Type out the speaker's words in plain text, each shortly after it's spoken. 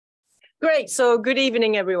Great. So good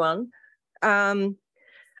evening, everyone.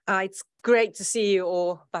 It's great to see you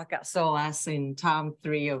all back at SOAS in term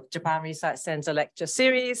 3 of Japan Research Center lecture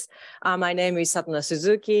series. My name is Satona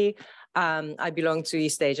Suzuki. I belong to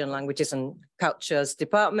East Asian Languages and Cultures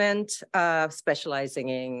Department, specializing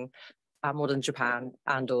in modern Japan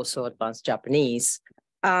and also advanced Japanese.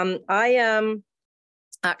 I am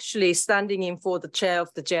actually standing in for the chair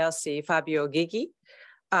of the JRC, Fabio Gigi,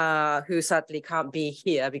 who sadly can't be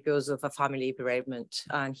here because of a family bereavement,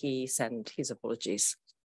 and he sent his apologies.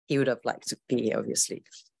 He would have liked to be here, obviously.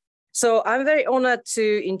 So I'm very honored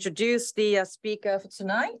to introduce the speaker for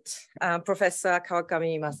tonight, Professor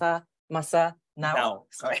Kawakami Masanao.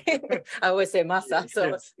 Sorry, I always say Masa, so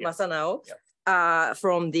yes. Masanao, yes.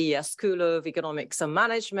 From the School of Economics and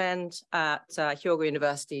Management at Hyogo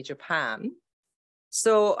University, Japan.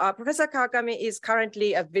 So Professor Kawakami is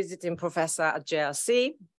currently a visiting professor at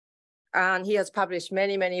JRC, and he has published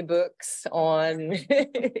many, many books on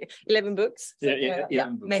 11 books.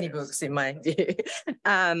 Many books in my view,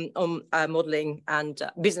 on modeling and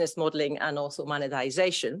business modeling and also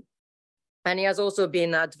monetization. And he has also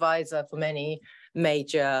been an advisor for many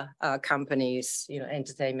major companies,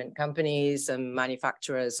 entertainment companies and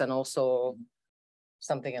manufacturers, and also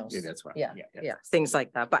something else. Yeah, that's right. Yeah, things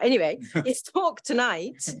like that. But anyway, his talk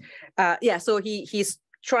tonight, so he's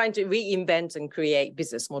trying to reinvent and create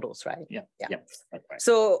business models, right? Yeah. That's right.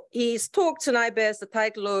 So his talk tonight bears the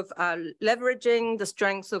title of Leveraging the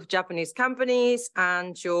Strengths of Japanese Companies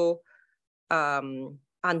and you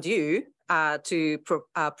to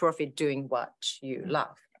profit doing what you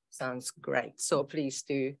love. Sounds great. So please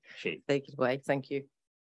do take it away. Thank you.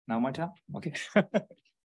 Now my turn? Okay.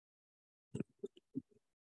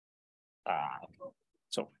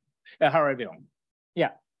 Hello everyone.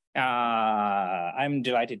 I'm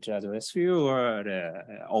delighted to address you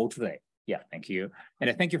all today. Thank you.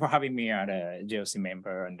 And thank you for having me as a JLC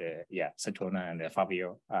member and Satona and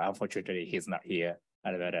Fabio. Unfortunately, he's not here.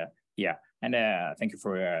 And thank you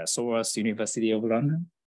for SOAS University of London.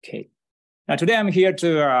 Okay. Now today I'm here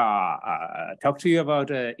to talk to you about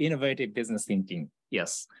innovative business thinking.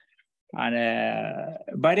 Yes. And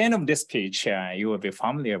by the end of this speech, you will be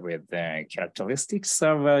familiar with the characteristics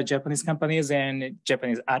of Japanese companies and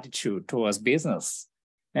Japanese attitude towards business,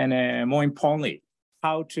 and more importantly,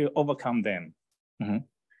 how to overcome them. And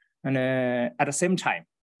at the same time,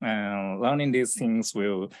 learning these things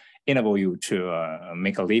will enable you to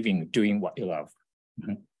make a living doing what you love.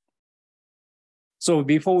 So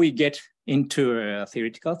before we get into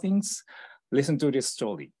theoretical things, listen to this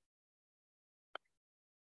story.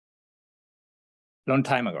 Long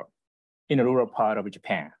time ago, in a rural part of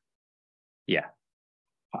Japan.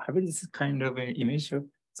 Have this kind of an image or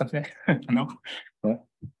something? No?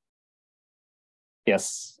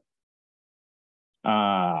 Yes.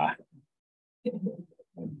 There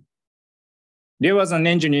was an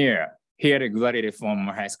engineer. He had graduated from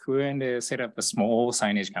high school and set up a small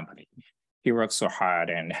signage company. He worked so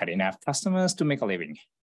hard and had enough customers to make a living.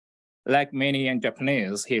 Like many young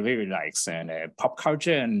Japanese, he really likes pop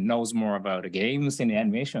culture and knows more about the games and the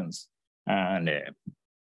animations. And than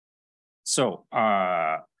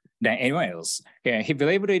anyone else, he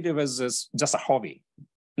believed it was just a hobby,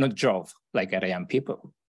 not job like other young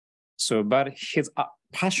people. But his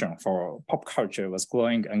passion for pop culture was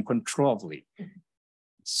growing uncontrollably.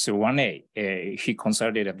 So one day, he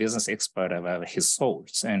consulted a business expert about his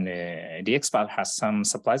thoughts, and the expert has some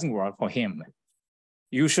surprising work for him.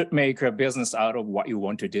 You should make a business out of what you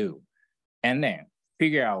want to do, and then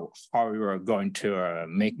figure out how you are going to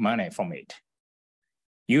make money from it.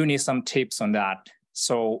 You need some tips on that,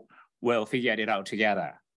 so we'll figure it out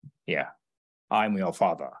together. I'm your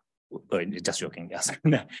father. Just joking, yes.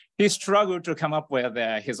 He struggled to come up with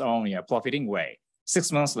his own profiting way.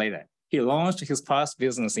 6 months later, he launched his first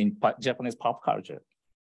business in Japanese pop culture.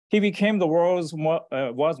 He became the world's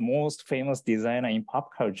most famous designer in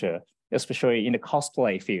pop culture, especially in the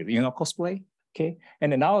cosplay field. You know cosplay? Okay.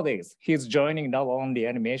 And nowadays, he's joining not only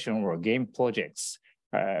animation or game projects,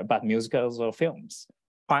 but musicals or films.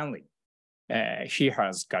 Finally, he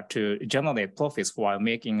has got to generate profits while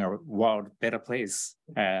making a world better place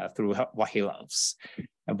through what he loves.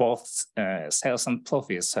 Both sales and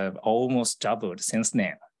profits have almost doubled since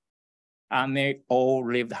then. And they all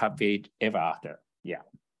lived happy ever after.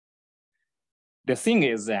 The thing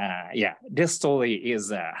is, this story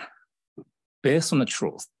is based on the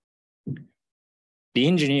truth. The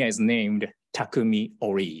engineer is named Takumi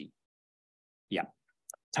Ori.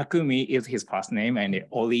 Takumi is his first name and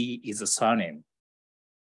Ori is a surname.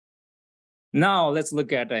 Now let's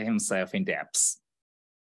look at himself in depth.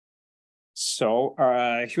 So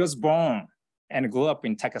he was born and grew up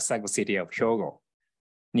in Takasago city of Hyogo,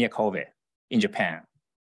 near Kobe, in Japan.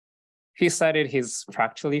 He studied his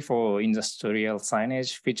factory for industrial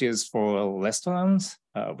signage, which is for restaurants,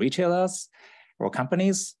 retailers, or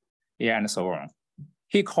companies, and so on.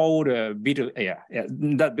 He called B2,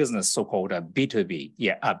 that business so-called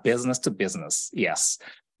B2B, business to business, yes.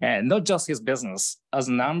 And not just his business, as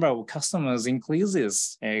the number of customers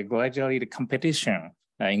increases, gradually the competition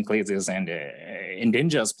increases and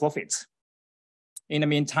endangers profits. In the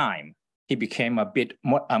meantime, he became a bit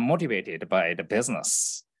more unmotivated by the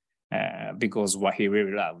business because what he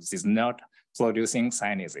really loves is not producing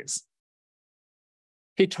signages.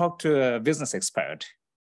 He talked to a business expert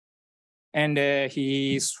and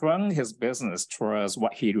he swung his business towards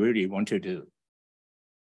what he really wanted to do.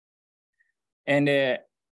 And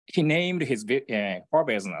he named his core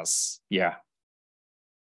business,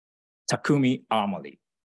 Takumi Armory.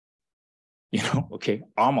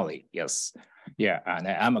 Armory, yes. And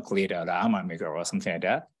I'm a creator, armor maker or something like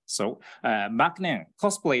that. So back then,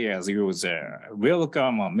 cosplayers use real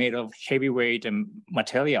armor made of heavyweight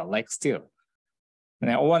material like steel.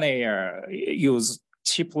 Or they use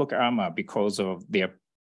cheap look armor because of their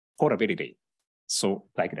portability. So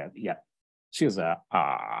like that, She's a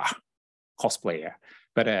cosplayer,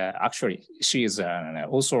 but actually she is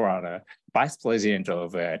also a vice president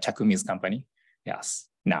of Takumi's company. Yes,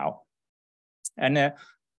 now. And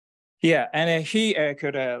he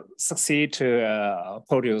could succeed to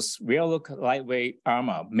produce real look lightweight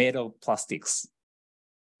armor made of plastics.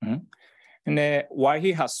 And why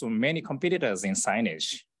he has so many competitors in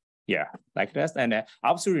signage, like that, and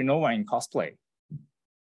absolutely no one in cosplay.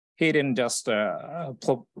 He didn't just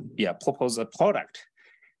propose a product.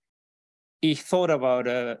 He thought about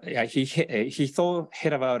he thought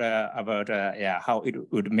about how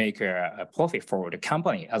it would make a profit for the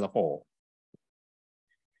company as a whole.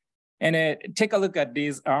 And take a look at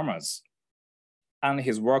these armors, and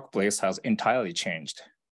his workplace has entirely changed.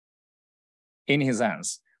 In his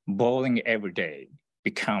hands, bowling every day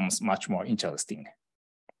becomes much more interesting.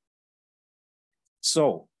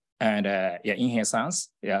 So, and in his hands,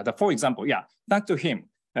 for example, thanks to him,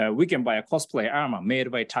 we can buy a cosplay armor made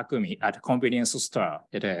by Takumi at a convenience store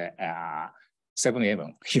at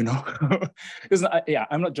 7-Eleven,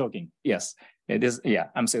 I'm not joking. Yes, it is.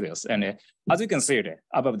 I'm serious. And as you can see it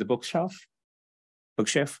above the bookshelf,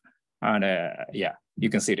 and you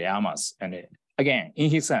can see the armors. And again, in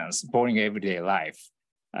his sense, boring everyday life,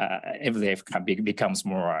 becomes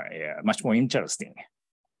much more interesting.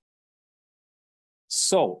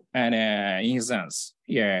 So, and in his sense,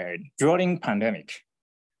 during pandemic,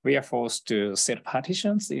 we are forced to set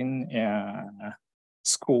partitions in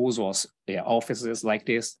schools or offices like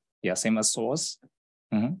this. Same as SOAS.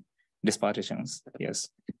 These partitions, yes.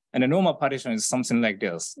 And a normal partition is something like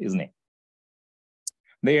this, isn't it?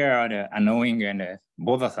 They are annoying and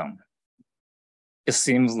bothersome. It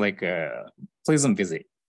seems like a prison visit,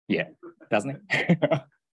 doesn't it?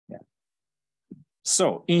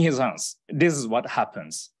 So in his hands, this is what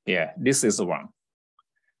happens. This is the one.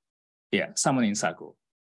 Summoning circle.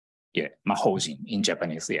 Mahojin in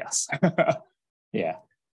Japanese, yes.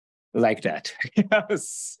 Like that.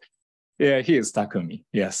 Yes. He is Takumi.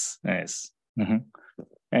 Yes, nice.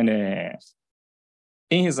 And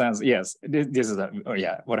in his hands, yes, this is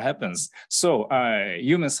what happens. So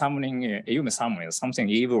human summoning is something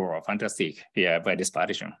evil or fantastic, by this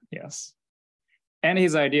partition, yes. And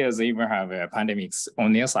his ideas even have pandemics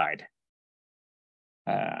on their side.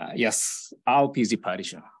 Yes, RPG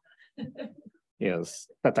partition. Yes,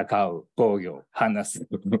 戦う、防御、話す、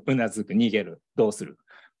うなずく、逃げる、どうする。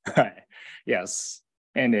Yes,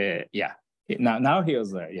 and now he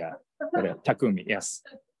was Takumi, yes.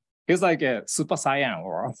 He's like a super saiyan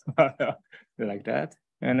or like that.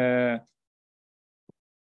 And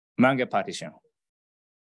manga partition.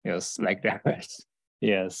 Yes, like that.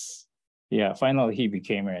 Yes. Finally he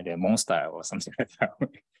became a monster or something like that.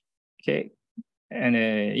 Okay. And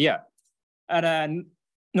at a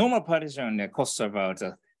normal partition costs about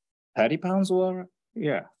 30 pounds or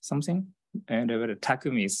something. And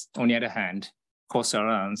Takumi's, on the other hand, costs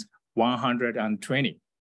around 120.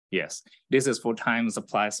 Yes, this is 4 times the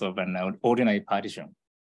price of an ordinary partition.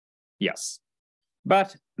 Yes,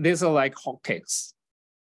 but these are like hotcakes.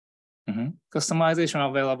 Customization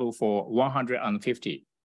available for 150.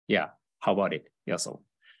 How about it? So,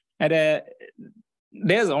 and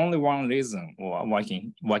there's only one reason why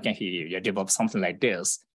can he develop something like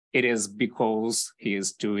this. It is because he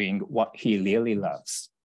is doing what he really loves.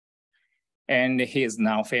 And he is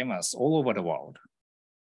now famous all over the world.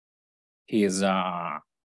 He is,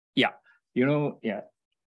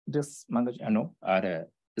 this manga,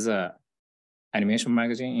 is a animation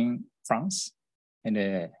magazine in France,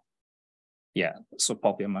 and yeah, so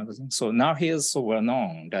popular magazine. So now he is so well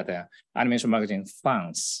known that animation magazine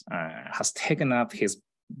France has taken up his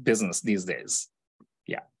business these days.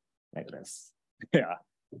 Yeah, like this. Yeah,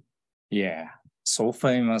 yeah. So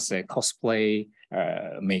famous cosplay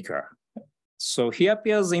maker. So he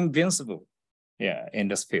appears invincible. Yeah, in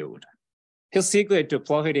this field. His secret to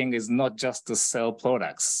profiting is not just to sell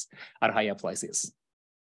products at higher prices.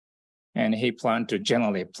 And he planned to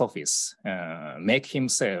generate profits, make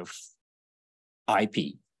himself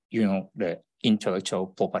IP, the intellectual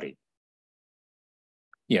property.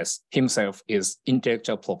 Yes, himself is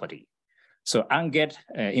intellectual property. So, and get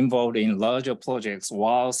involved in larger projects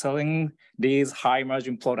while selling these high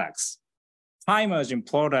margin products. High margin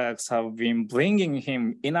products have been bringing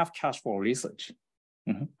him enough cash for research.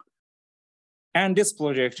 Mm-hmm. And this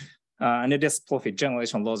project and this profit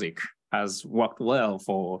generation logic has worked well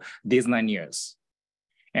for these 9 years.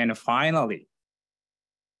 And finally,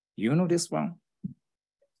 you know this one?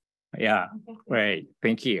 Yeah, great,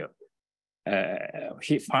 thank you.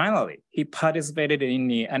 He participated in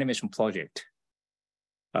the animation project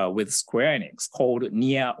with Square Enix called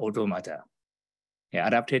Nier Automata. Yeah,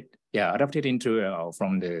 adapted into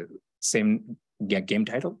from the same game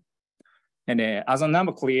title. And as a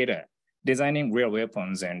number creator, designing real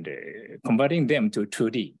weapons and converting them to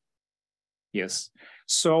 2D. Yes.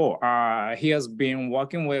 So he has been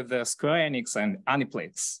working with Square Enix and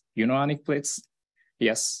Aniplex. You know Aniplex?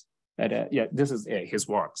 Yes. Yeah, this is his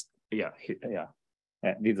works. Yeah,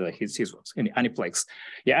 these are his works in Aniplex.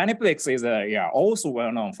 Yeah, Aniplex is also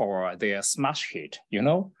well known for their smash hit,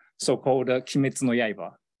 so-called Kimetsu no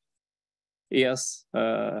Yaiba. Yes.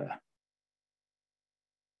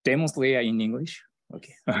 Demon Slayer in English.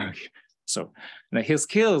 Okay. So his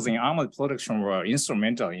skills in armored production were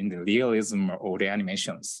instrumental in the realism of the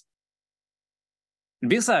animations.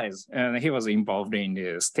 Besides, he was involved in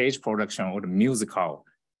the stage production of the musical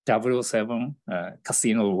 007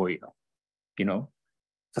 Casino Royale,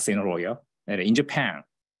 Casino Royale. And in Japan,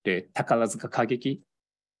 the Takarazuka Kageki.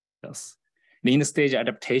 Yes. In the stage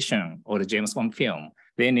adaptation of the James Bond film,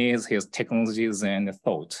 they need his technologies and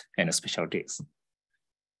thought and specialties.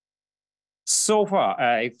 So far,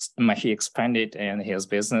 he expanded his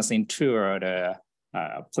business into the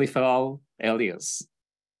peripheral areas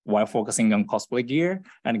while focusing on cosplay gear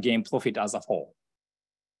and game profit as a whole.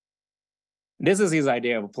 This is his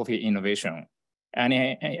idea of profit innovation,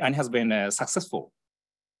 and has been successful.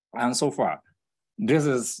 And so far, this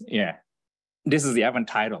is the event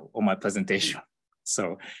title of my presentation.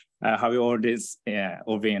 So, have you all this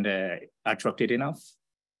all been attracted enough?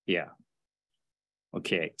 Yeah.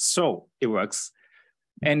 Okay, so it works.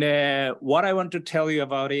 And what I want to tell you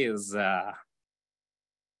about is,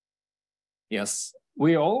 yes,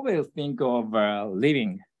 we always think of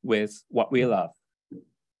living with what we love,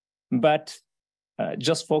 but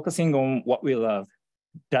just focusing on what we love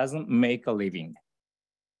doesn't make a living,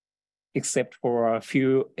 except for a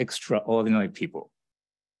few extraordinary people.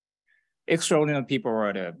 Extraordinary people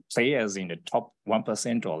are the players in the top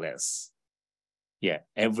 1% or less. Yeah,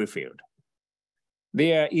 every field.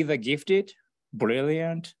 They are either gifted,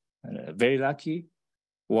 brilliant, very lucky,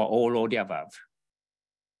 or all of the above.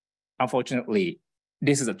 Unfortunately,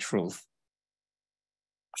 this is the truth.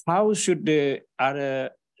 How should the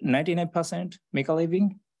other 99% make a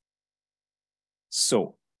living?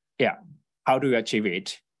 So, yeah, how do you achieve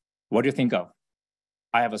it? What do you think of?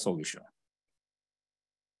 I have a solution.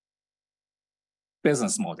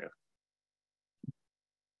 Business model.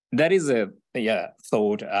 That is a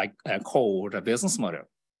thought I called a business model.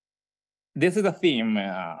 This is a theme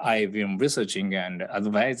I've been researching and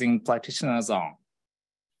advising practitioners on.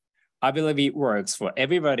 I believe it works for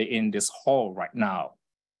everybody in this hall right now.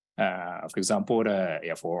 For example,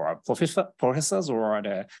 for professors or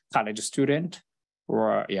the college student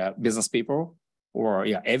or business people or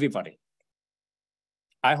everybody.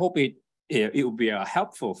 I hope it will be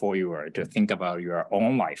helpful for you to think about your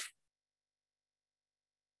own life.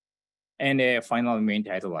 And final main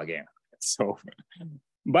title again. So,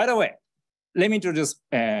 by the way, let me introduce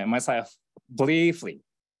myself briefly.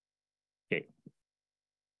 Okay.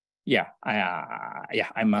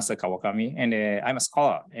 I'm Master Kawakami, and I'm a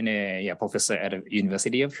scholar and a professor at the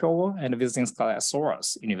University of Hyogo and a visiting scholar at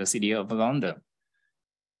SOAS, University of London.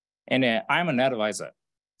 And I'm an advisor.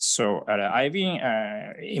 So I've been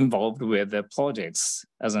involved with the projects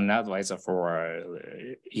as an advisor for,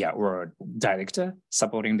 or director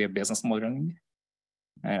supporting their business modeling.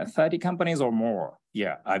 30 companies or more.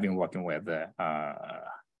 Yeah, I've been working with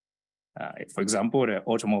For example, the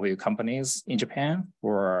automobile companies in Japan,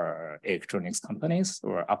 or electronics companies,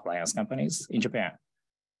 or appliance companies in Japan,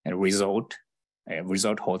 and a resort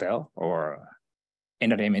hotel, or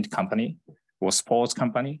entertainment company, or sports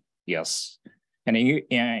company. Yes. And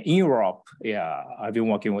in Europe, yeah, I've been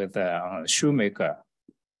working with a shoemaker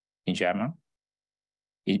in Germany.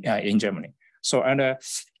 So, and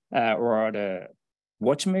or the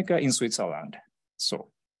watchmaker in Switzerland. So,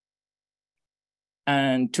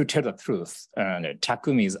 and to tell the truth,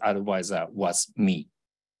 Takumi's advisor was me.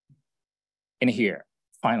 And here,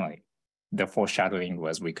 finally, the foreshadowing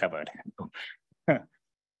was recovered.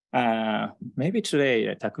 Maybe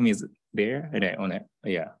today Takumi is there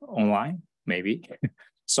online, maybe.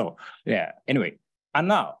 So yeah, anyway. And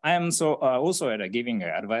now I am also giving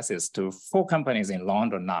advices to 4 companies in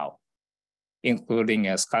London now, including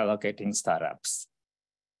skyrocketing startups.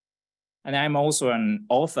 And I'm also an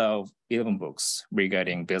author of 11 books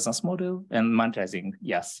regarding business model and monetizing.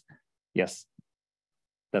 Yes,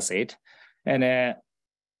 that's it. And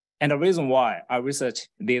the reason why I research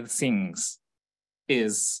these things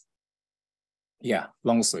is,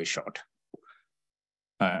 long story short.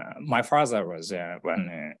 My father was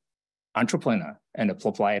an entrepreneur and a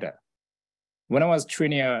proprietor. When I was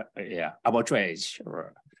 20, about your age,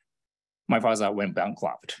 my father went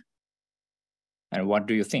bankrupt. And what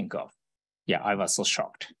do you think of? Yeah, I was so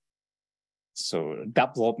shocked. So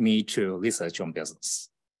that brought me to research on business.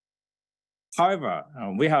 However,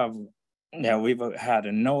 we've had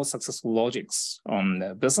no successful logics on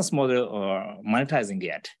the business model or monetizing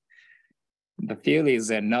yet. The theory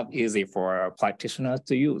is not easy for practitioners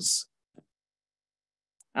to use.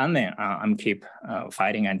 And then I'm keep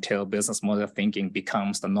fighting until business model thinking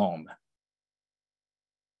becomes the norm.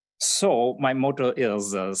 So my motto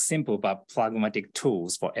is simple but pragmatic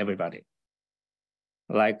tools for everybody.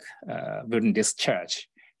 Like building this church,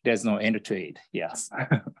 there's no end to it, yes.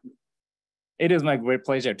 It is my great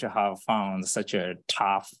pleasure to have found such a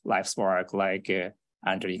tough life's work like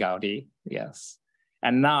Andrew Gaudi, yes.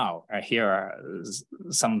 And now here are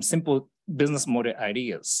some simple business model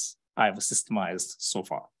ideas I've systemized so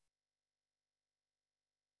far.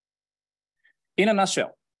 In a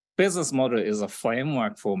nutshell, business model is a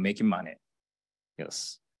framework for making money.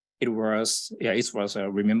 Yes, it was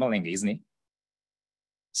remembering, isn't it?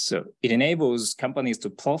 So it enables companies to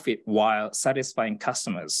profit while satisfying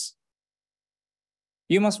customers.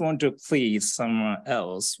 You must want to please someone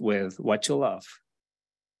else with what you love.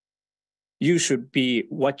 You should be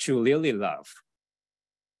what you really love.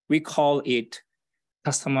 We call it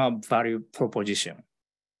customer value proposition,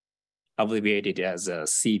 abbreviated as a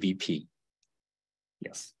CVP.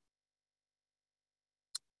 Yes.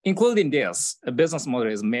 Including this, a business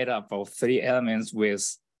model is made up of 3 elements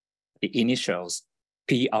with the initials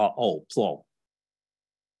PRO, pro.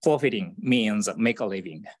 Profiting means make a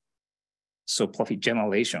living, so profit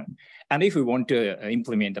generation. And if we want to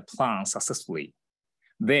implement a plan successfully,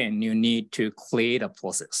 then you need to create a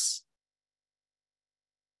process.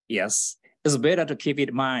 Yes, it's better to keep it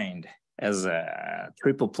in mind as a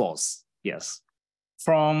triple plus, yes.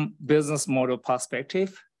 From business model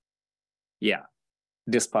perspective,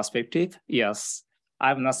 this perspective, yes, I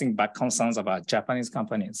have nothing but concerns about Japanese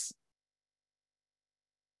companies.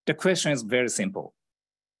 The question is very simple.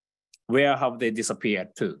 Where have they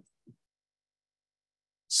disappeared to?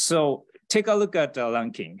 So take a look at the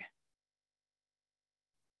ranking.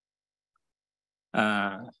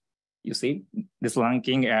 You see this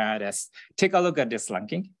ranking, take a look at this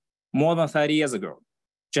ranking. More than 30 years ago,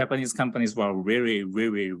 Japanese companies were really,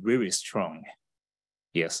 really, really strong.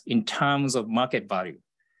 Yes, in terms of market value,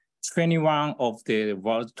 21 of the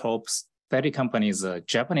world's top 30 companies are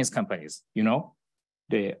Japanese companies, you know,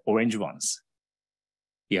 the orange ones.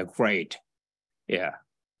 Yeah, great. Yeah,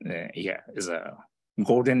 it's a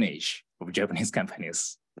golden age of Japanese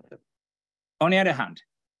companies. On the other hand,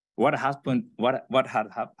 what happened? What had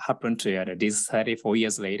happened to these 34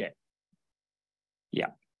 years later?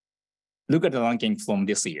 Yeah, look at the ranking from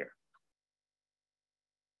this year.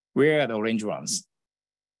 Where are the orange ones?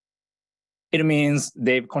 It means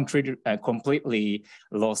they've completely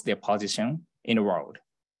lost their position in the world.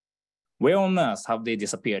 Where on earth have they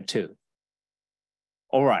disappeared to?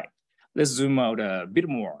 All right, let's zoom out a bit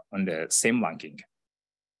more on the same ranking.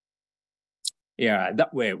 Yeah,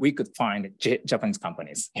 that way we could find Japanese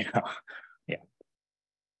companies, you know. Yeah.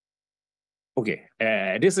 Okay,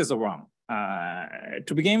 this is wrong.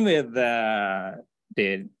 To begin with, the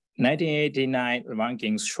 1989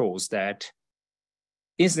 rankings shows that,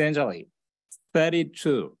 incidentally,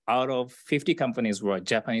 32 out of 50 companies were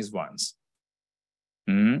Japanese ones.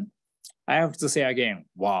 I have to say again,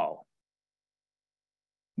 wow.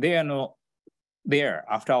 they are not there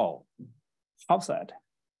after all. How sad.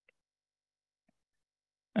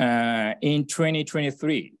 In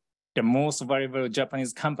 2023, the most valuable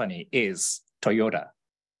Japanese company is Toyota.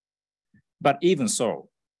 But even so,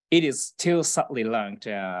 it is still sadly ranked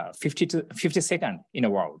 52nd in the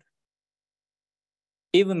world.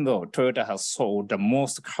 Even though Toyota has sold the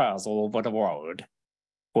most cars all over the world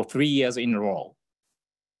for 3 years in a row,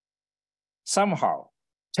 somehow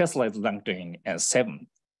Tesla is ranked in 7th.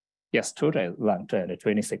 Yes, Toyota is ranked at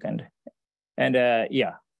 22nd. And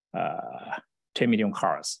 10 million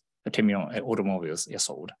cars, 10 million automobiles are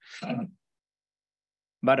sold.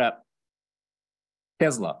 But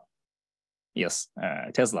Tesla, yes,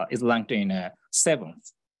 Tesla is ranked in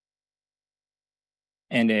 7th,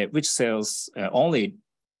 and which sells only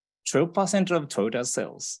 12% of Toyota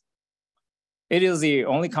sales. It is the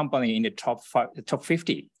only company in the top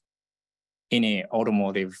 50 in the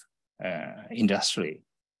automotive industry.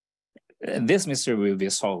 This mystery will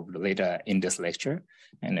be solved later in this lecture.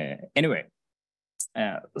 And anyway,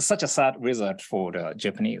 such a sad result for the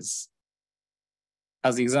Japanese.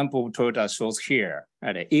 As the example Toyota shows here,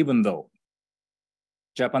 even though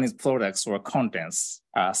Japanese products or contents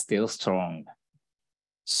are still strong.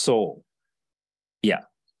 So, yeah.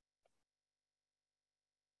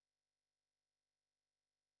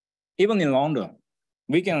 Even in London,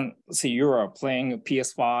 we can see Europe playing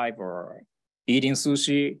PS5 or eating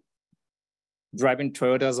sushi, driving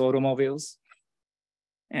Toyota's automobiles,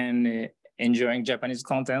 and enjoying Japanese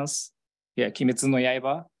contents. Yeah, Kimetsu no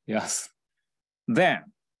Yaiba, yes. Then,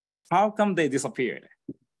 how come they disappeared?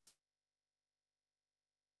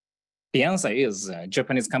 The answer is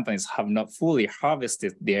Japanese companies have not fully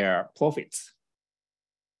harvested their profits.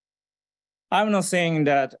 I'm not saying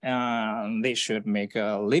that they should make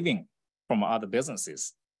a living from other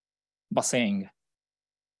businesses, but saying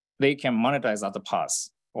they can monetize other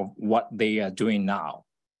parts of what they are doing now.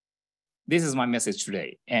 This is my message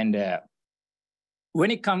today. And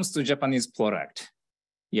when it comes to Japanese product,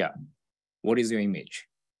 yeah, what is your image?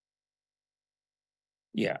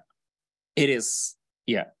 Yeah, it is,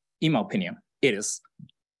 yeah, in my opinion, it is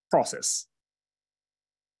process,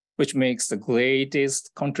 which makes the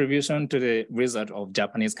greatest contribution to the result of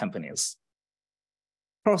Japanese companies.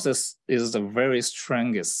 Process is the very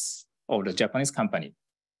strongest of the Japanese company.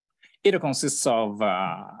 It consists of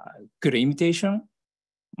good imitation,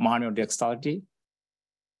 manual dexterity,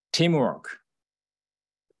 teamwork,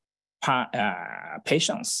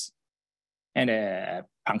 patience, and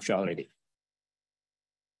punctuality.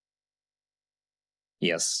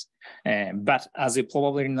 Yes, but as you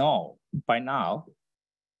probably know by now,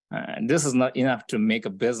 this is not enough to make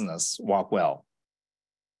a business work well.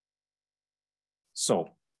 So,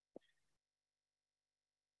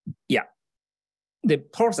 yeah, the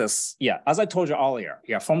process, yeah, as I told you earlier,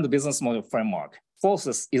 yeah, from the business model framework,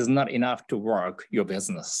 process is not enough to work your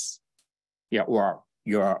business, yeah, or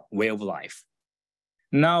your way of life.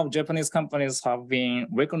 Now, Japanese companies have been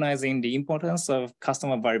recognizing the importance of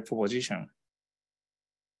customer value proposition.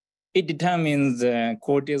 It determines the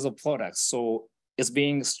qualities of products, so it's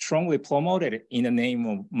being strongly promoted in the name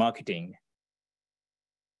of marketing.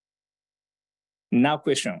 Now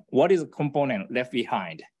question, what is the component left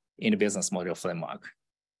behind in the business model framework?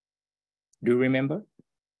 Do you remember?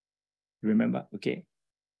 Remember? Okay.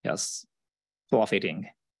 Yes. Profiting.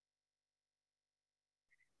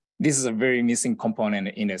 This is a very missing component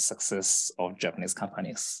in the success of Japanese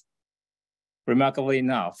companies. Remarkably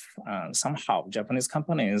enough, somehow Japanese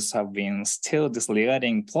companies have been still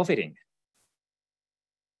disregarding profiting.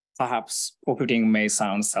 Perhaps profiting may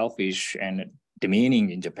sound selfish and demeaning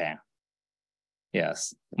in Japan.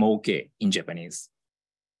 Yes, moke in Japanese.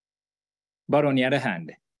 But on the other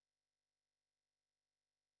hand,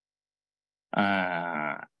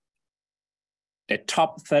 the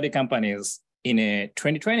top 30 companies in the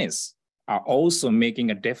 2020s are also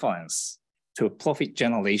making a difference to profit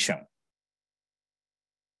generation.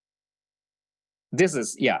 This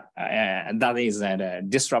is, yeah, that is the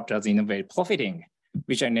disruptors innovate profiting,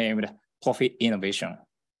 which I named profit innovation.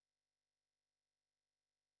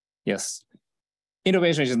 Yes,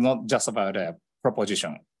 innovation is not just about a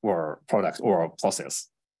proposition or product or process.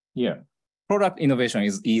 Yeah, product innovation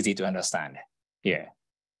is easy to understand. Yeah,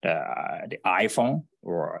 the iPhone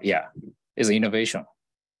or yeah is innovation.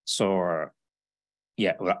 So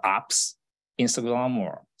yeah, or apps, Instagram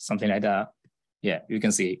or something like that. Yeah, you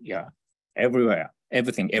can see yeah everywhere,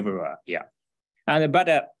 everything everywhere. Yeah, and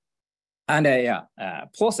but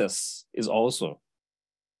process is also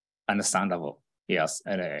understandable. Yes,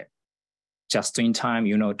 and just in time,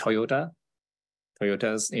 you know,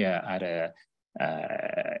 Toyota's, yeah,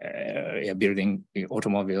 building the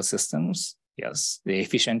automobile systems. Yes, the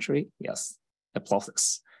efficiently. Yes, the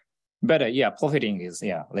process. But profiting is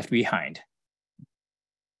left behind.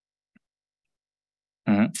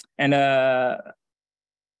 And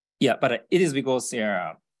but it is because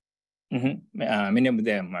many of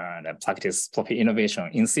them practice profit innovation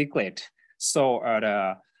in secret. So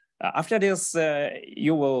after this,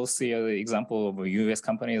 you will see an example of US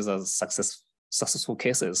companies as successful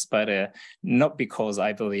cases, but not because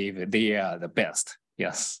I believe they are the best.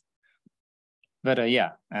 Yes. But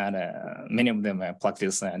many of them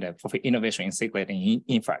practice profit innovation in secret.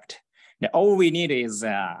 In fact, all we need is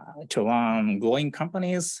to learn growing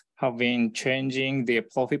companies have been changing their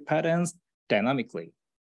profit patterns dynamically.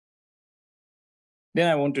 Then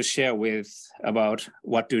I want to share about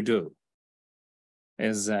what to do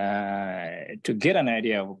is to get an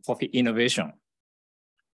idea of profit innovation.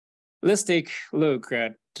 Let's take a look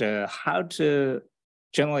at how to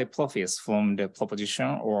generate profits from the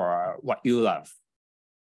proposition or what you love.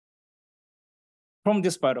 From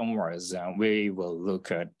this part onwards, we will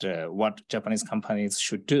look at what Japanese companies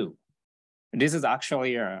should do. This is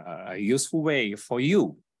actually a useful way for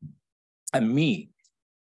you and me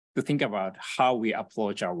to think about how we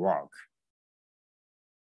approach our work.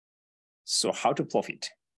 So how to profit?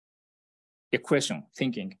 A question,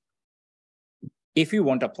 thinking, if you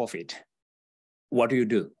want a profit, what do you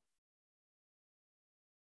do?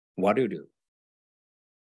 What do you do?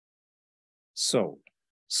 So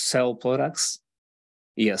sell products?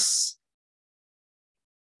 Yes.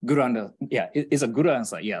 Good answer. Yeah, it's a good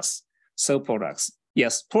answer. Yes. Sell products.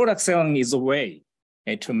 Yes, product selling is a way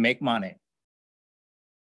to make money.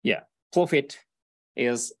 Yeah, profit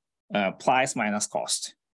is price minus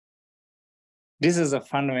cost. This is a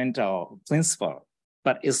fundamental principle,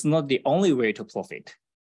 but it's not the only way to profit.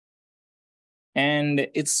 And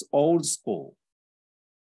it's old school,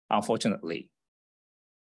 unfortunately.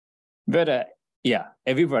 But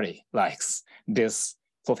everybody likes this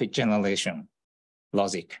profit generation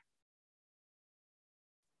logic.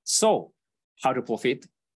 So how to profit?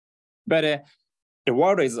 But the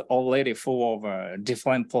world is already full of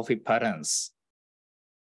different profit patterns.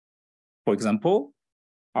 For example,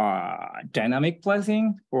 dynamic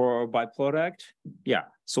pricing or by product. Yeah,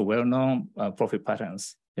 so well-known profit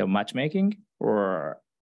patterns. Matchmaking or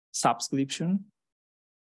subscription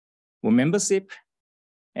or membership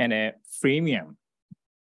and a freemium.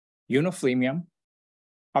 You know freemium?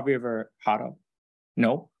 Have you ever heard of?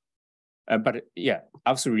 No? But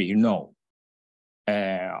absolutely, you know.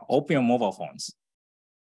 Open your mobile phones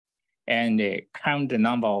and count the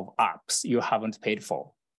number of apps you haven't paid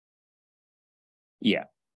for. Yeah.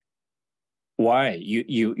 Why?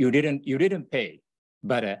 You didn't pay,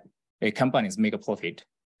 but companies make a profit.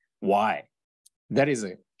 Why? That is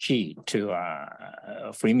a key to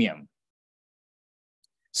freemium.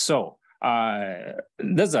 So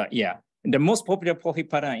that's the most popular profit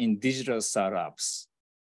pattern in digital startups.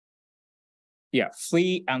 Yeah,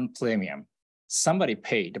 free and premium. Somebody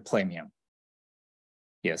paid the premium.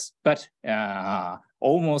 Yes, but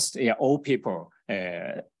almost all people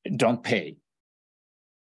don't pay.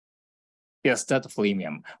 Yes, that's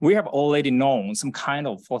freemium. We have already known some kind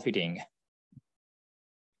of profiting.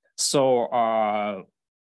 So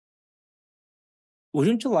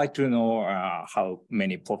wouldn't you like to know how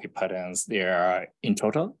many profit patterns there are in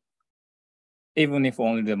total? Even if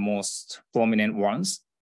only the most prominent ones?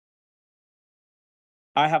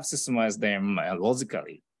 I have systemized them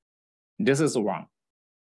logically. This is one.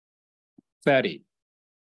 30.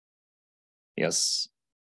 Yes.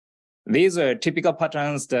 These are typical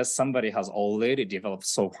patterns that somebody has already developed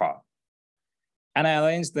so far. And I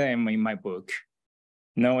arranged them in my book.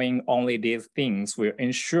 Knowing only these things will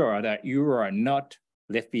ensure that you are not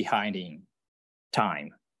left behind in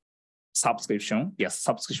time. Subscription, yes,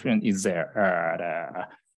 subscription is there.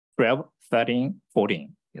 12, 13,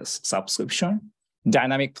 14, yes, subscription.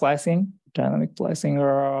 Dynamic pricing, yes,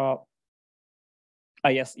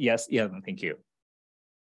 thank you.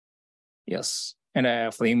 Yes, and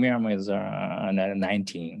freemium is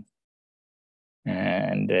 19.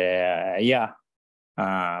 And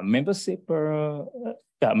membership,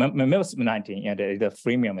 membership 19, and the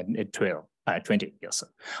freemium at 20, yes.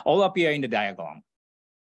 All appear in the diagram.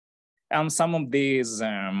 And some of these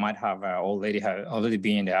might have already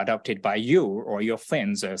been adopted by you or your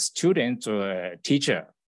friends, a student or a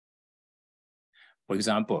teacher. For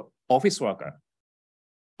example, office worker,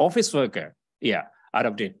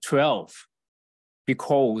 adopted 12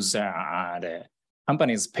 because the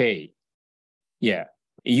companies pay,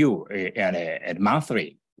 you at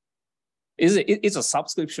monthly. It's a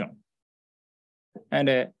subscription. And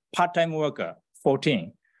a part-time worker,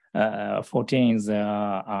 14. 14 is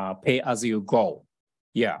pay as you go.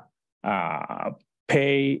 Yeah,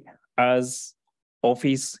 pay as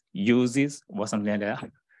office uses or something like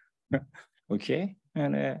that. Okay,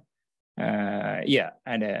 and yeah,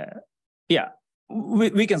 and yeah,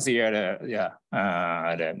 we can see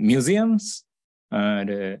the museums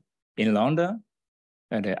in London,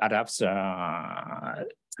 and adapts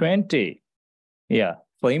 20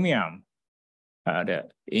 premium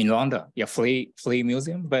in London, free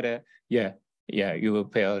museum, but you will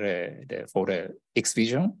pay for the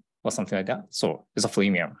exhibition or something like that. So it's a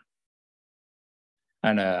premium.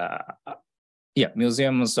 And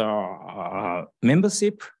museums are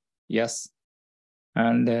membership, yes,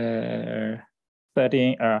 and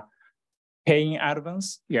 13 paying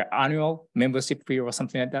advance, annual membership fee or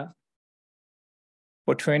something like that.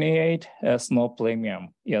 For 28, a small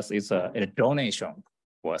premium, yes, it's a donation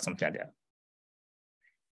or something like that.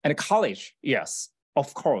 And college, yes,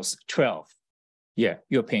 of course, 12.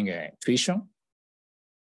 You're paying a tuition.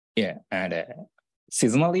 And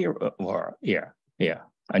seasonally or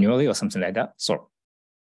annually or something like that. So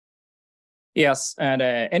yes, and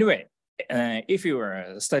anyway, if you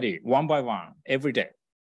study one by one every day,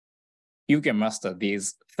 you can master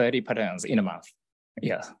these 30 patterns in a month.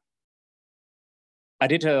 Yes. A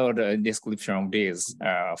detailed description of these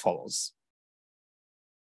follows.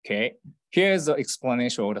 Okay, here's the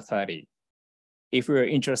explanation of the 30. If you're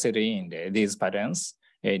interested in these patterns,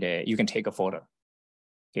 you can take a photo.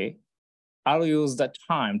 Okay, I'll use that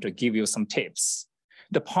time to give you some tips.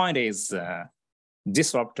 The point is,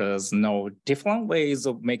 disruptors know different ways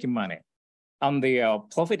of making money, and they are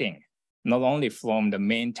profiting not only from the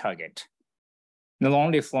main target, not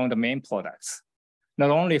only from the main products, not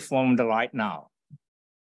only from the right now.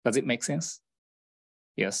 Does it make sense?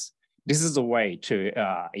 Yes. This is the way to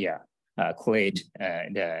create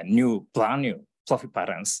the brand new profit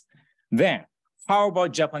patterns. Then, how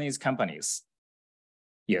about Japanese companies?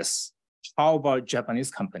 Yes. How about Japanese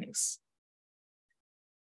companies?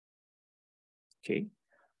 Okay.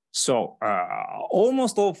 So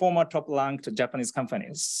almost all former top-ranked Japanese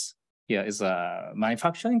companies is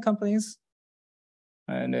manufacturing companies,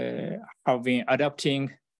 and have been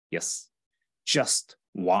adopting, just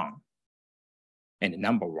one and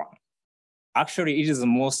number one. Actually, it is the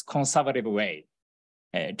most conservative way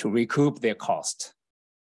to recoup their cost.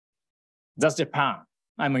 That's Japan.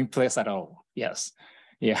 I'm impressed at all. Yes.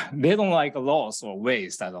 They don't like loss or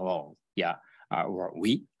waste at all. Or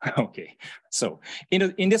we. Okay. So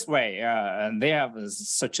in this way, they have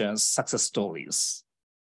such a success stories.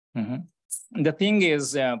 The thing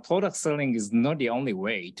is, product selling is not the only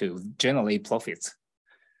way to generate profits.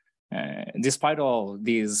 Despite all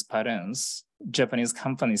these patterns, Japanese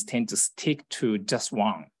companies tend to stick to just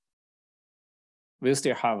one. We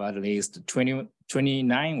still have at least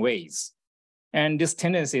 29 ways. And this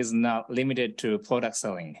tendency is not limited to product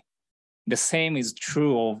selling. The same is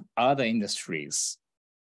true of other industries.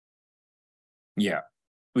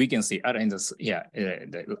 We can see other industries,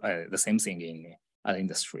 the same thing in other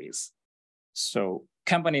industries. So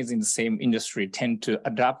companies in the same industry tend to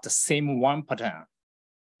adopt the same one pattern.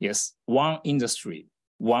 Yes, one industry,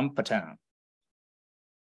 one pattern.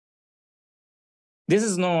 This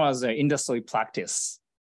is known as an industry practice.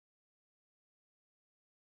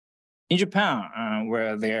 In Japan,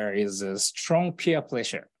 where there is a strong peer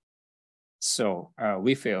pressure, so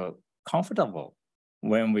we feel comfortable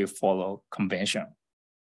when we follow convention.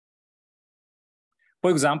 For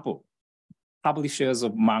example, publishers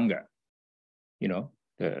of manga,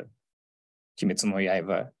 the Kimetsu no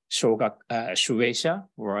Yaiba, Shueisha,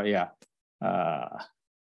 or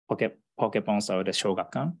Pokemon or the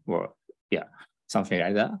Shogakukan, or something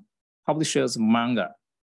like that. Publishers of manga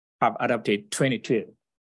have adopted 22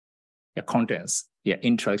 contents,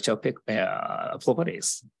 intellectual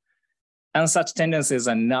properties. And such tendencies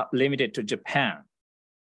are not limited to Japan.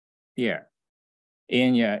 In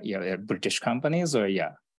British companies, or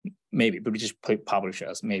maybe British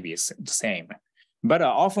publishers, maybe it's the same, but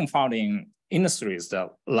are often found in industries that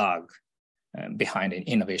lag behind in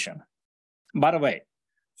innovation. By the way,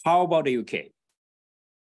 how about the UK?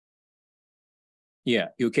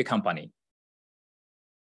 UK company.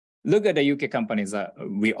 Look at the UK companies that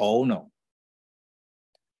we all know.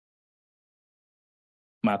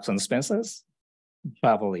 Marks and Spencer's,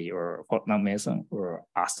 Beverly or Fortnum Mason or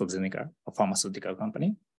AstraZeneca, a pharmaceutical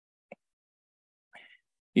company.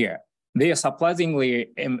 They are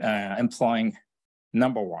surprisingly employing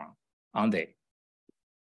number one, aren't they?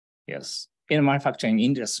 Yes, in the manufacturing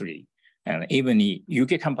industry, and even the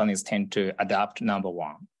UK companies tend to adopt number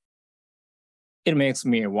one. It makes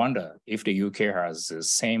me wonder if the UK has the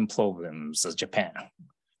same problems as Japan.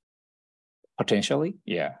 potentially,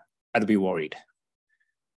 yeah, I'd be worried.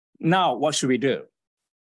 Now, what should we do?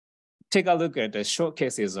 Take a look at the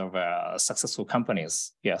showcases of successful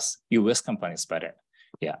companies. Yes, US companies, but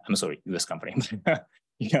yeah, I'm sorry, US company.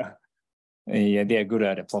 yeah, they're good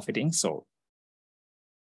at profiting. So,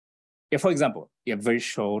 yeah, for example, a very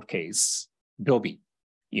short case, Adobe,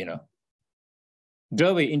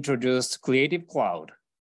 Adobe introduced Creative Cloud,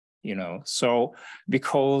 so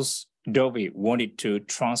because Adobe wanted to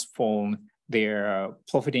transform their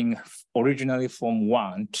profiting originally from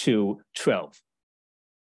 1 to 12.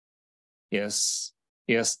 Yes,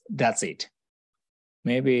 that's it.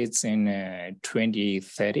 Maybe it's in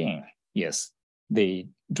 2013. Yes, they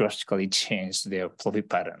drastically changed their profit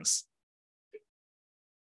patterns.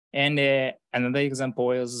 And another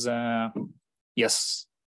example is, yes,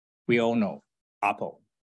 we all know Apple.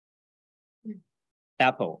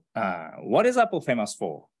 Apple, what is Apple famous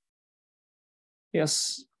for?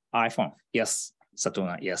 Yes, iPhone. Yes,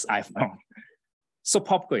 Satona. Yes, iPhone. So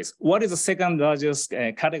pop quiz. What is the second largest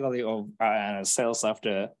category of sales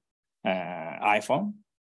after iPhone?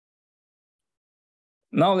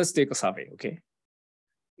 Now let's take a survey, okay?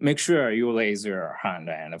 Make sure you raise your hand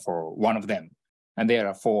and for one of them. And there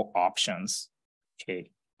are 4 options,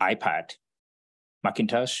 okay? iPad,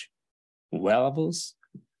 Macintosh, wearables,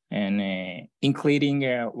 and including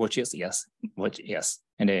watches, yes,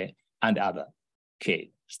 and other.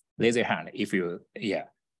 Okay, raise your hand if you,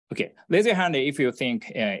 okay, raise your hand if you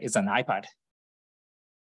think it's an iPad.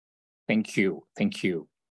 Thank you.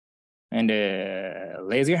 And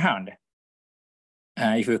raise your hand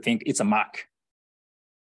if you think it's a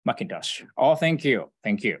Macintosh. Oh, thank you.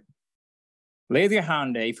 Raise your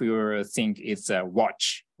hand if you think it's a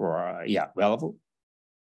watch or wearable.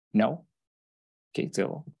 No? Okay,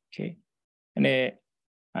 0. Okay. And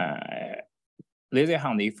raise your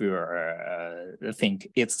hand if you think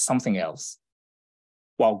it's something else.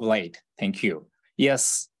 Wow, great. Thank you.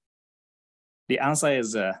 Yes, the answer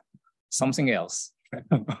is something else.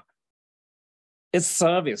 It's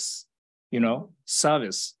service,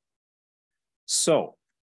 service. So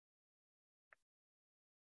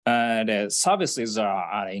the services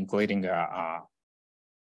are including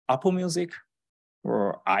Apple Music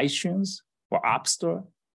or iTunes or App Store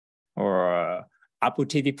or Apple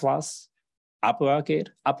TV Plus, Apple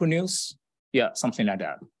Arcade, Apple News, something like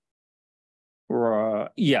that. Or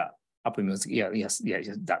Apple Music,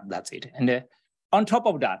 that's it. And on top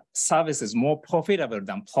of that, service is more profitable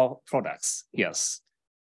than products, yes.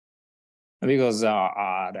 Because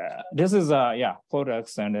this is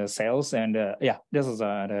products and sales, and this is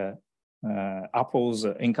the Apple's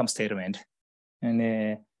income statement,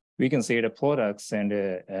 and we can see the products and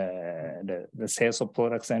the sales of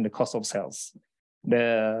products and the cost of sales.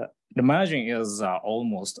 The margin is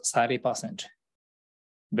almost 30%,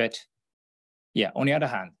 but on the other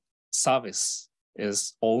hand, service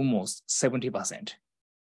is almost 70%.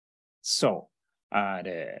 So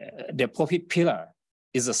the profit pillar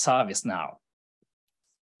is a service now.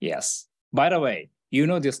 Yes. By the way,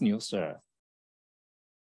 this news,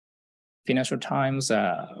 Financial Times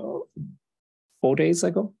 4 days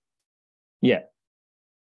ago?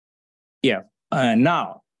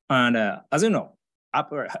 Now, and as you know,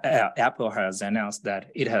 Apple has announced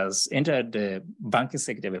that it has entered the banking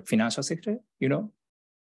sector, the financial sector,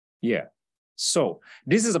 So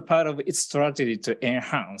this is a part of its strategy to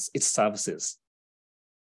enhance its services.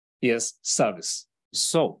 Yes, service.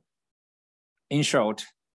 So in short,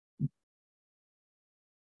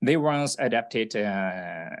 they once adapted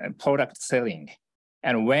product selling.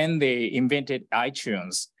 And when they invented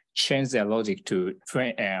iTunes, changed their logic to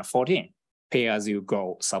 14,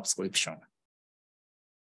 pay-as-you-go subscription.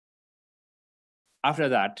 After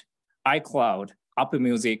that, iCloud, Apple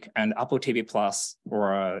Music, and Apple TV Plus,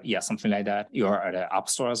 or something like that, at the app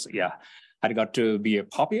stores, had got to be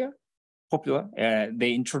popular.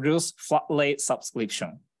 They introduced flat rate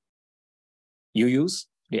subscription. You use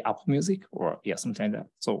the Apple Music or something like that.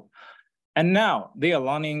 So, and now they are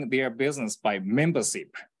running their business by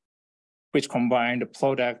membership, which combined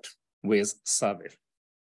product with service.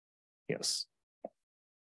 Yes.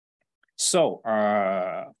 So,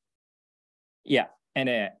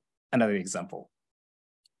 and another example,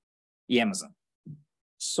 Amazon.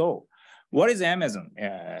 So, what is Amazon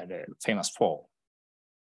famous for?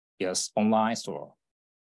 Yes, online store.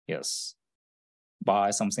 Yes,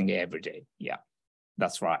 buy something every day.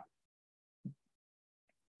 That's right.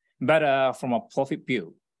 But from a profit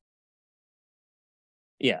view,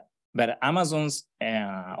 but Amazon's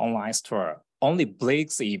online store only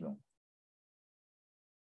breaks even.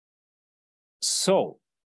 So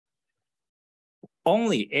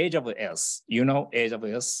only AWS,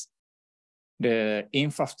 AWS, the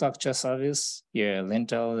infrastructure service,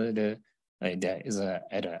 rental, there is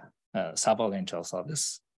at a server rental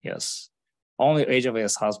service. Yes, only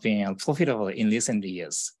AWS has been profitable in recent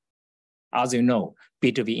years. As you know,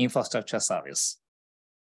 B2B infrastructure service.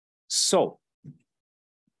 So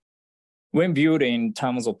when viewed in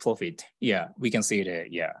terms of profit, we can see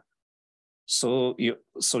that, so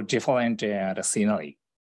different the scenery.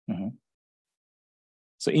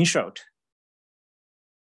 So in short,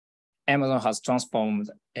 Amazon has transformed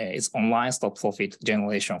its online store profit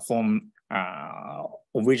generation from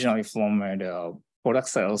originally from the product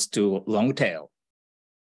sales to long tail.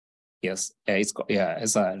 Yes,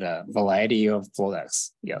 it's a variety of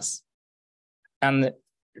products. Yes, and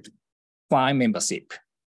Prime membership.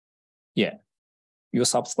 Your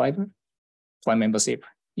subscriber, Prime membership.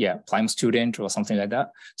 Prime student or something like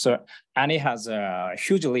that. So, and it has a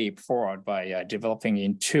huge leap forward by developing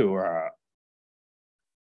into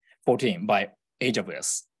 14 by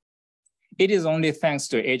AWS. It is only thanks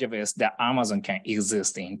to AWS that Amazon can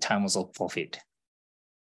exist in terms of profit.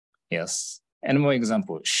 Yes, and more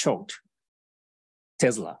example, short,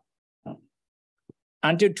 Tesla.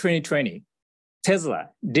 Until 2020, Tesla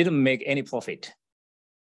didn't make any profit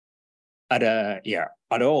at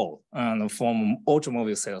all from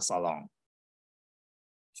automobile sales alone.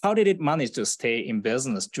 How did it manage to stay in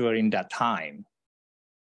business during that time?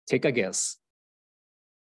 Take a guess.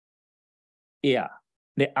 The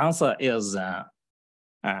answer is that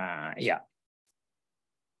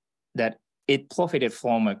it profited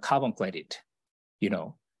from a carbon credit.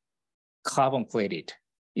 Carbon credit.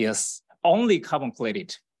 Yes, only carbon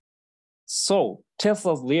credit. So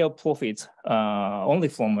Tesla's real profits only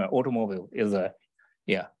from automobile is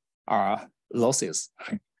are losses.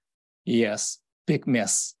 Yes, big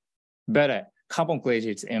mess. Better carbon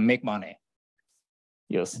credits and make money.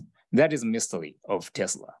 Yes, that is mystery of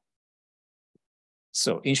Tesla.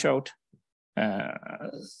 So in short,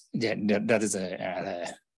 that is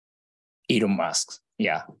Elon Musk.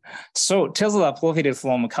 So Tesla profited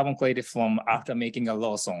from carbon credit from after making a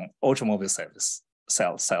loss on automobile sales,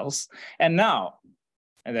 and now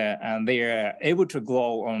they are able to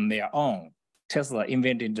grow on their own. Tesla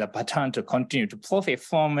invented the pattern to continue to profit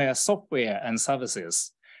from software and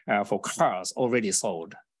services for cars already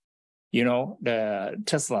sold. The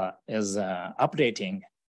Tesla is updating.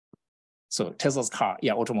 So Tesla's car,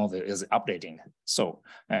 automobile is updating. So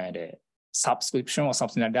the subscription or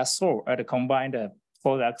something like that. So to combine the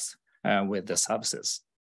products with the services.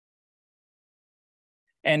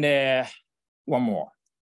 And one more,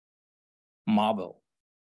 Marvel.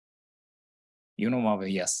 Marvel?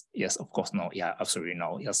 Yes, of course, no. Absolutely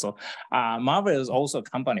no. So Marvel is also a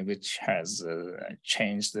company which has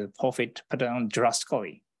changed the profit pattern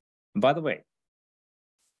drastically. By the way,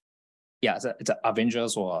 it's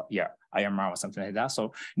Avengers or Iron Man or something like that.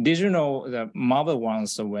 So did you know the Marvel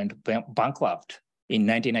once went bankrupt in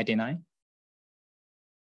 1999?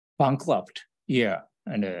 Bankrupt,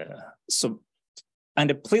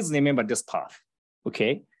 and please remember this part,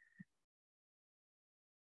 okay?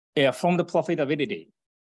 From the profitability,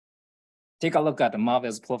 take a look at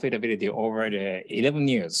Marvel's profitability over the 11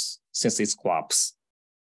 years since its collapse.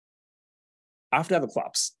 After the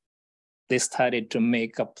collapse, they started to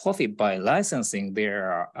make a profit by licensing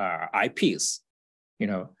their IPs.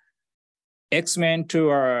 X-Men to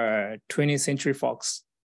 20th Century Fox,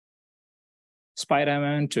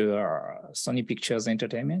 Spider-Man to Sony Pictures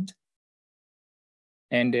Entertainment,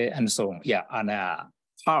 and so on. And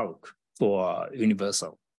Hulk for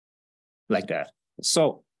Universal, like that.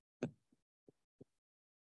 So,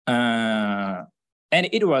 and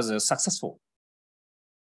it was successful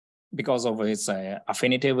because of its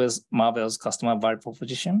affinity with Marvel's customer value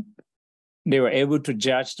proposition. They were able to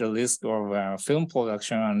judge the risk of film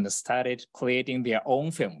production and started creating their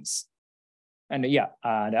own films. And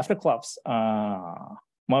after collapse,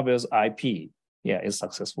 Marvel's IP is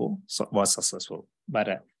successful, was successful.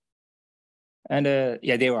 But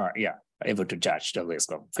they were able to judge the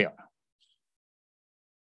risk of film.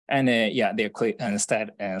 And they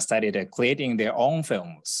started creating their own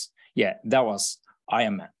films. That was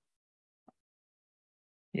Iron Man.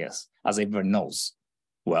 Yes, as everyone knows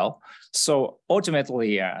well. So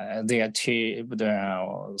ultimately, they achieved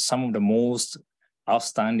some of the most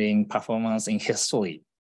outstanding performance in history.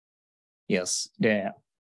 Yes, the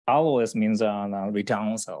ROS means return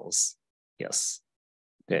on sales. Yes,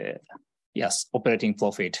 operating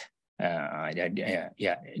profit.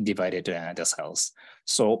 Divided the sales.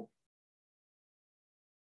 So,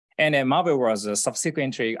 and Marvel was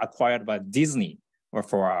subsequently acquired by Disney for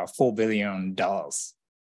 $4 billion.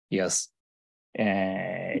 Yes,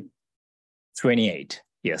 28.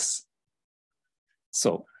 Yes,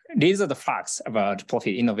 So these are the facts about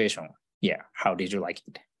profit innovation. Yeah, how did you like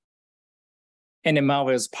it? And the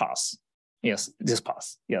Marvel's path. Yes, this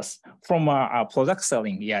path. Yes, from our product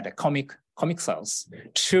selling, yeah, the comic sales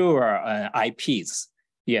to IPs.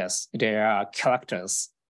 Yes, there are characters,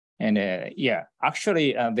 and yeah,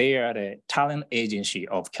 actually they are the talent agency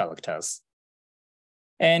of characters.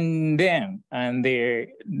 And then they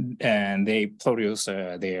produce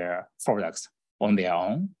their products on their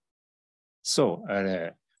own. So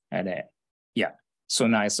yeah, so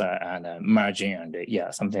nice margin and yeah,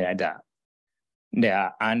 something like that.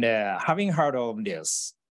 Yeah, and having heard of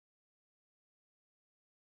this,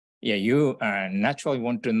 yeah, you naturally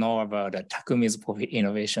want to know about Takumi's profit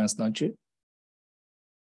innovations, don't you?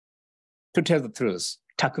 To tell the truth,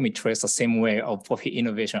 Takumi traced the same way of profit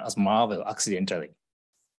innovation as Marvel accidentally.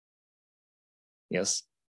 Yes,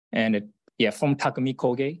 and yeah, from Takumi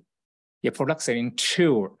Koge, yeah, product selling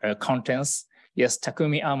to contents. Yes,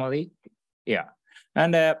 Takumi Amari, yeah,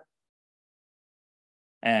 and then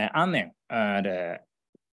the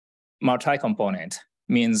multi-component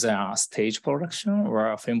means stage production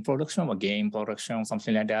or film production or game production,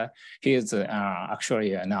 something like that. He is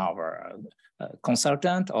actually now a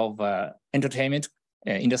consultant of entertainment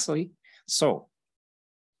industry. So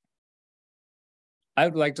I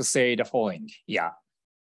would like to say the following. Yeah,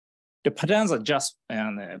 the patterns are just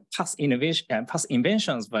past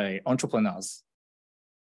inventions by entrepreneurs.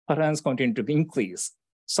 Patterns continue to increase.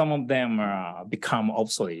 Some of them become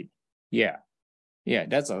obsolete. Yeah,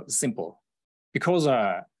 that's simple. Because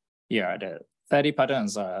yeah, the 30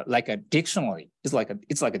 patterns are like a dictionary. It's like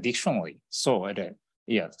a dictionary. So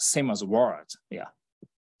yeah, same as words. Yeah.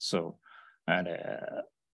 So and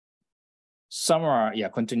some are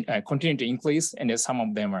continue to increase, and then some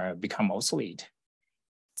of them are become obsolete.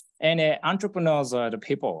 And entrepreneurs are the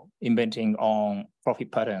people inventing on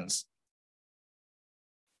profit patterns.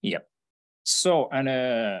 Yep. So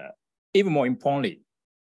and even more importantly,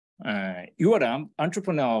 you are the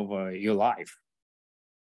entrepreneur of your life.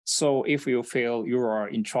 So if you feel you are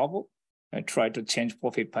in trouble, try to change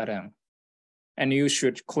profit pattern. And you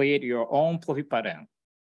should create your own profit pattern.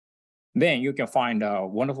 Then you can find a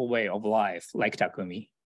wonderful way of life like Takumi.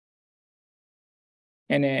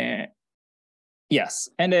 And yes,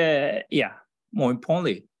 and yeah, more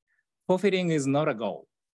importantly, profiting is not a goal.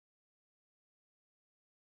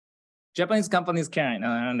 Japanese companies can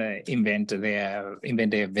invent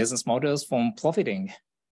their business models from profiting.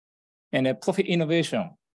 And profit innovation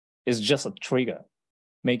is just a trigger,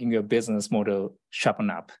 making your business model sharpen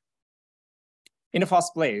up. In the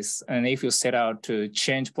first place, and if you set out to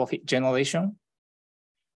change profit generation,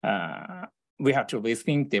 we have to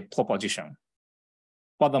rethink the proposition.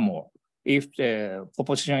 Furthermore, if the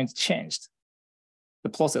proposition is changed, the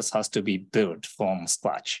process has to be built from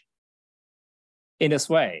scratch. In this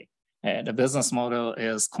way, the business model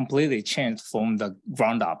is completely changed from the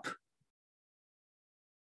ground up.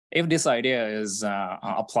 If this idea is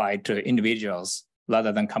applied to individuals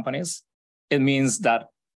rather than companies, it means that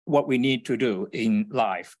what we need to do in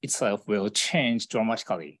life itself will change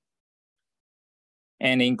dramatically.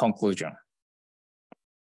 And in conclusion,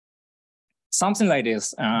 something like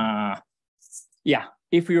this, yeah,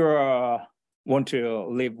 if you want to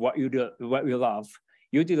live what you love,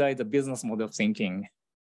 utilize the business model thinking.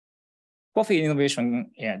 Profit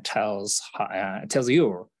innovation tells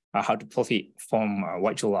you how to profit from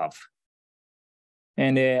what you love.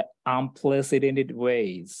 And unprecedented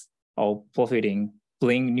ways of profiting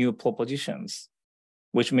bring new propositions,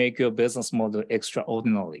 which make your business model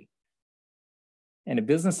extraordinary. And the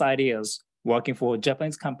business ideas working for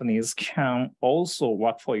Japanese companies can also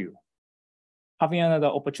work for you. Having another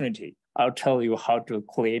opportunity, I'll tell you how to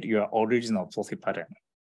create your original profit pattern.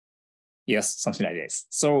 Yes, something like this.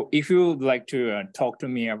 So if you'd like to talk to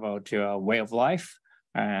me about your way of life,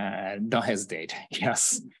 don't hesitate.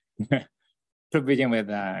 Yes. To begin with,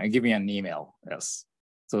 give me an email. Yes.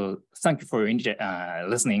 So thank you for your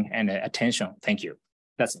listening and attention. Thank you.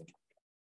 That's it.